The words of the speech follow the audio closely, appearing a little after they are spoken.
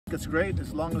it's great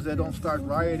as long as they don't start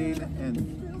rioting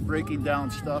and breaking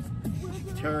down stuff,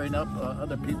 tearing up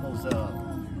other people's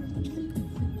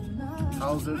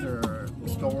houses or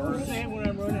stores.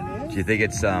 Do you think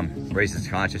it's racist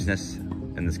consciousness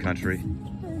in this country?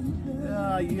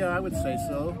 Yeah, I would say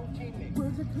so.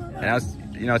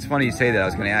 And it's funny you say that. I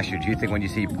was going to ask you, do you think when you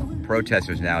see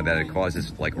protesters now that it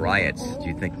causes like riots, do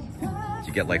you think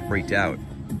you get like freaked out?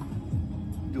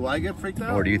 Do I get freaked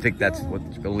out? Or do you think that's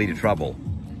what's going to lead to trouble?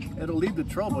 It'll lead to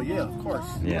trouble, yeah, of course.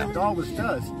 Yeah. It always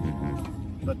does.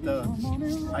 But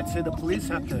I'd say the police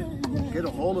have to get a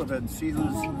hold of it and see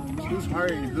who's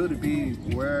hiring who to be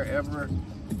wherever.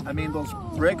 I mean, those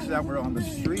bricks that were on the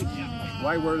street,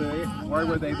 why were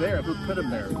they there? Who put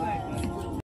them there?